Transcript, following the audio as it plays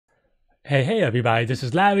Hey everybody, this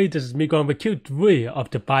is Larry. This is me going with Q3 of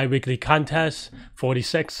the bi-weekly contest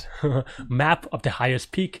 46 map of the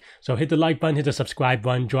highest peak. So hit the like button, hit the subscribe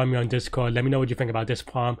button, join me on Discord. Let me know what you think about this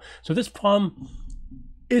problem. So this problem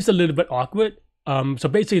is a little bit awkward. So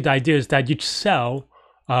basically the idea is that each cell,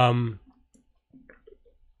 the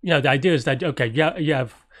idea is that, okay, you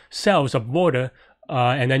have cells of water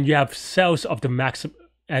and then you have cells of the maximum,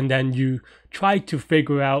 and then you try to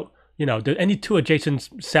figure out any two adjacent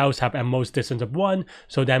cells have at most distance of 1.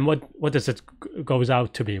 So then what does it goes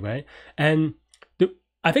out to be, right? And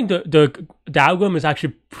I think the algorithm is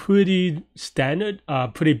actually pretty standard,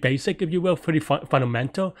 pretty basic, if you will, pretty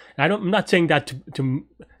fundamental. And I'm not saying that to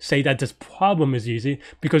say that this problem is easy,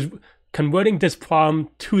 because converting this problem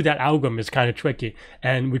to that algorithm is kind of tricky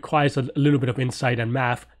and requires a little bit of insight and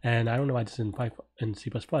math. And I don't know why this is in Python and C++.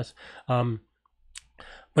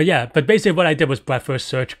 But basically what I did was breadth first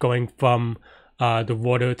search, going from the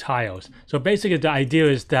water tiles. So basically the idea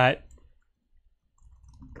is that,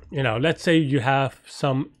 let's say you have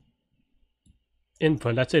some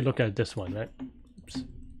input. Let's say look at this one, right? Oops.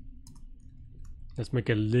 Let's make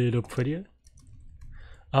it a little prettier.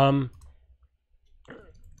 The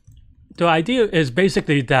idea is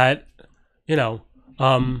basically that,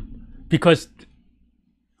 because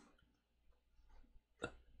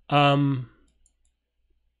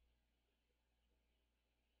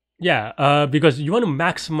because you want to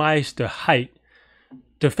maximize the height.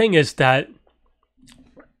 The thing is that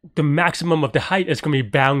the maximum of the height is going to be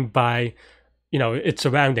bound by, its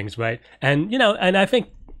surroundings, right? And and I think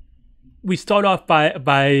we start off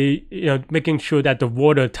by making sure that the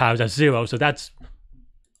water tiles are 0. So that's,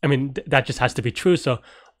 that just has to be true. So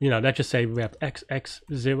let's just say we have x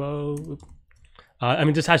 0.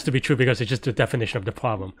 This has to be true because it's just the definition of the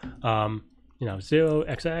problem. 0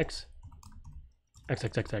 x.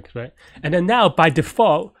 XXXX, right? And then now by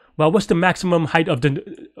default, well, what's the maximum height of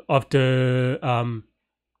the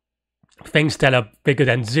things that are bigger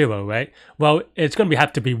than 0, right? Well, it's going to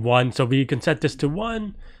have to be 1, so we can set this to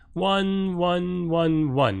 1, 1, 1,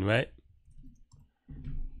 1, 1, right?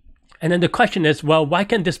 And then the question is, well, why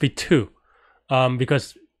can't this be 2?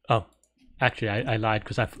 Because actually I lied,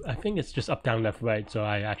 because I think it's just up, down, left, right, so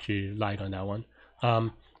I actually lied on that one.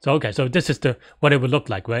 So okay, so this is what it would look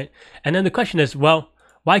like, right? And then the question is, well,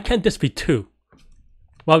 why can't this be 2?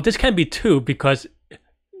 Well, this can't be 2 because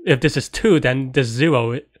if this is 2, then this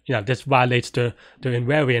 0, this violates the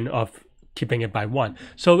invariant of keeping it by 1.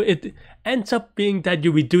 So it ends up being that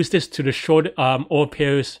you reduce this to the short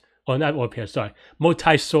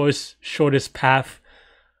multi-source shortest path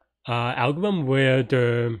algorithm, where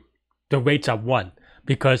the weights are 1.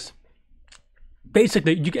 Because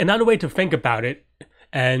basically, another way to think about it,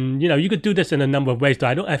 and you could do this in a number of ways,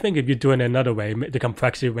 though I think if you do it another way, the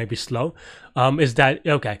complexity may be slow, is that,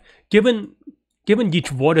 okay, given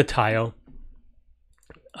each water tile,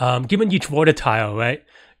 right,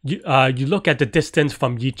 you look at the distance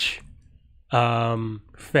from each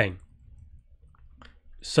thing.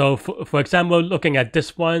 So for example, looking at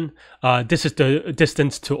this one, this is the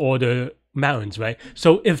distance to all the mountains, right?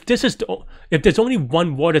 So if there's only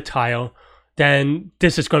one water tile, then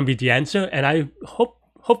this is going to be the answer, and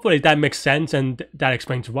hopefully that makes sense, and that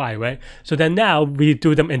explains why, right? So then now we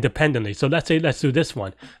do them independently. So let's do this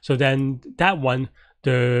one. So then that one,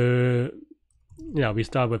 we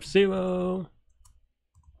start with 0,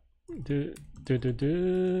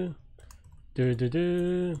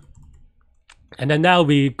 and then now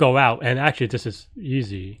we go out, and actually this is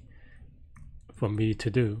easy for me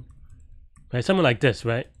to do, right? Something like this,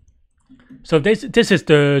 right? So this is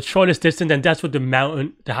the shortest distance, and that's what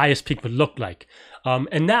the highest peak would look like.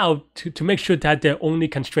 And now to make sure that they're only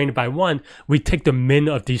constrained by 1, we take the min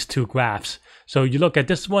of these two graphs. So you look at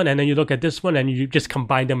this one, and then you look at this one, and you just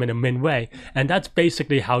combine them in a min way. And that's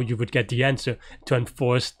basically how you would get the answer to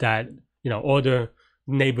enforce that, all the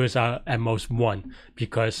neighbors are at most 1,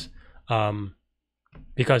 because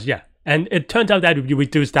yeah. And it turns out that if you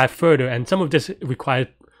reduce that further, and some of this requires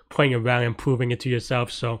playing around and proving it to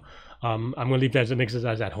yourself. So I'm going to leave that as an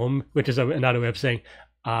exercise at home, which is another way of saying,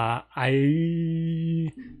 I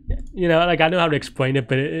know how to explain it,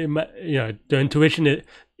 but the intuition is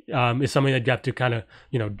something that you have to kind of,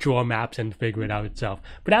 draw maps and figure it out itself.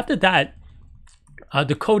 But after that,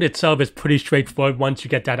 the code itself is pretty straightforward once you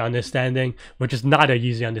get that understanding, which is not an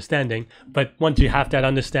easy understanding. But once you have that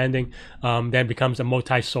understanding, then it becomes a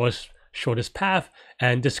multi-source shortest path,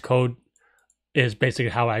 and this code is basically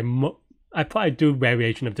how I probably do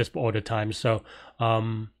variation of this all the time. So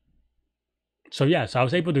so I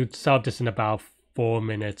was able to solve this in about 4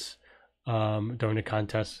 minutes during the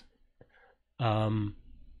contest.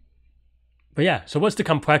 But yeah, so what's the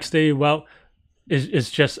complexity? Well,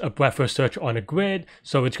 it's just a breadth first search on a grid,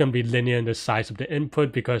 so it's going to be linear in the size of the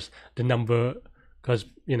input because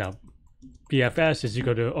BFS is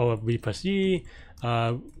equal to O of V plus E.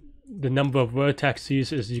 The number of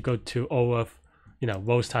vertices is equal to O of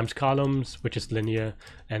rows times columns, which is linear,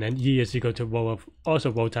 and then E is equal to row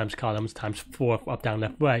times columns times 4 of up, down,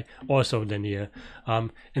 left, right, also linear.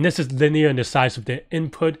 And this is linear in the size of the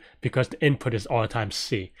input because the input is all times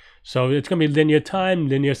C. So it's going to be linear time,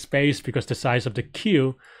 linear space because the size of the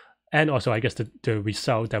queue, and also I guess the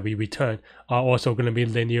result that we return are also going to be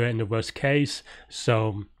linear in the worst case.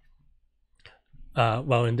 So,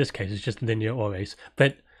 well, in this case, it's just linear always.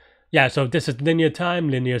 But yeah, so this is linear time,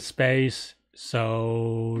 linear space.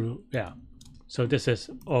 So yeah, so this is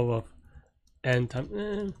O of n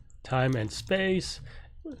time and space.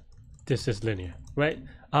 This is linear, right?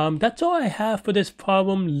 That's all I have for this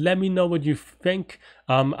problem. Let me know what you think.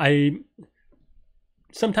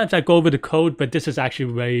 Sometimes I go over the code, but this is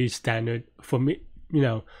actually very standard for me.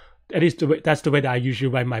 At least that's the way that I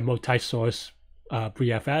usually write my multi-source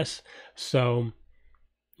BFS. So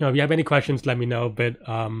if you have any questions, let me know. But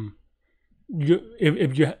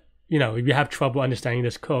if you have trouble understanding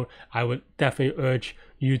this code, I would definitely urge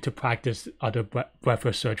you to practice other breadth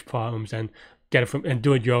first search problems and get it and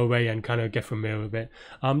do it your way and kind of get familiar with it.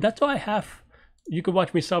 That's all I have. You can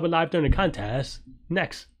watch me solve it live during the contest.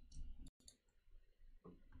 Next.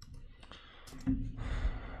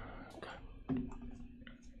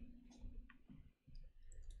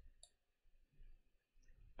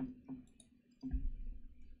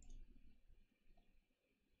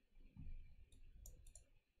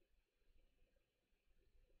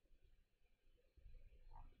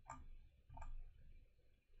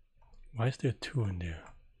 Why is there 2 in there?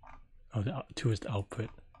 Oh, the 2 is the output.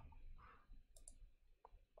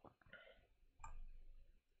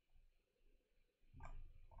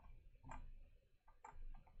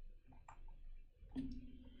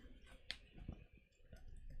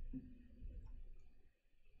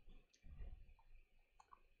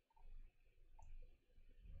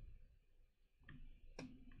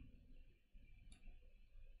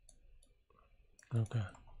 Okay.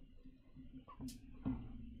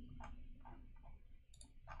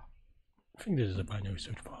 I think this is a binary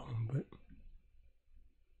search problem, but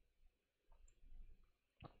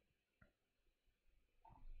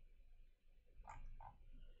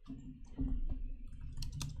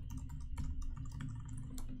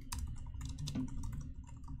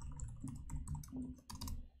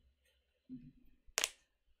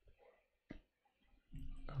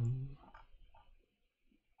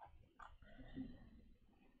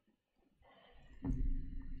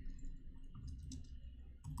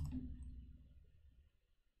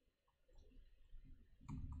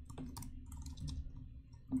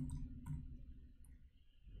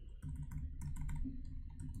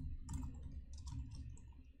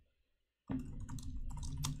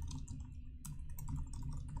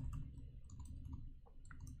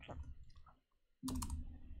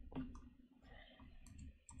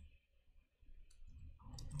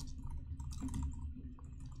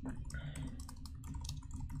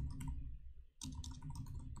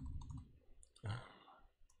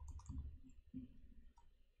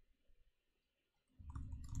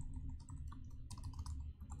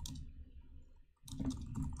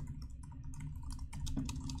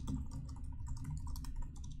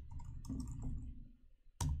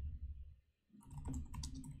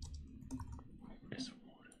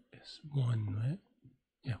it's 1, right?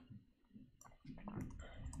 Yeah.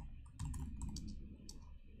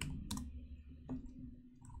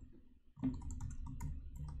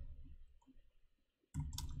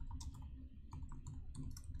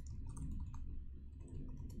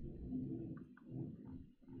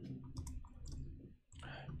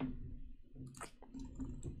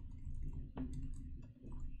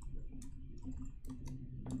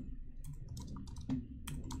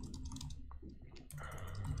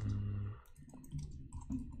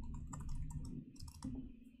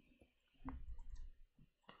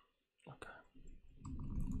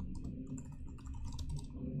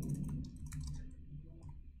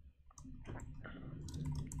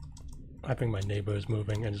 I think my neighbor is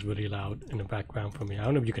moving and it's really loud in the background for me. I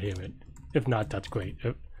don't know if you could hear it. If not, that's great.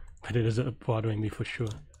 But it is bothering me for sure.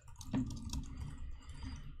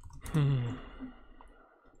 I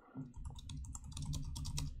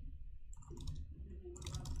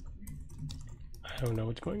don't know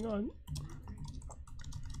what's going on.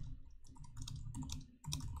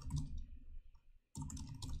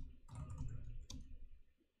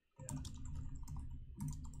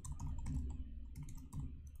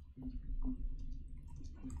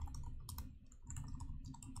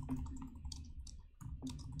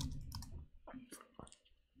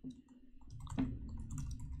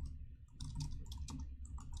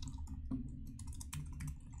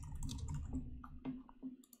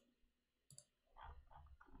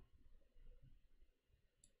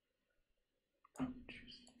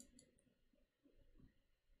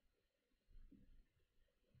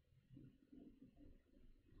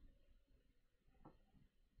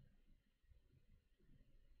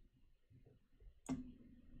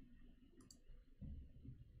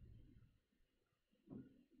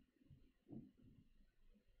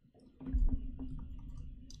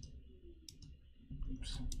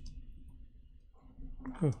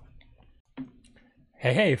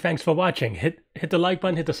 Hey, thanks for watching. Hit the like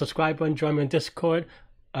button, hit the subscribe button, join me on Discord,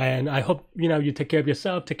 and I hope you take care of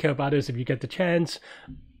yourself, take care of others if you get the chance.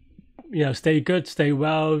 Stay good, stay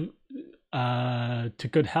well, to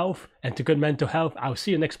good health and to good mental health. I'll see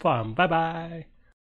you next time. Bye bye.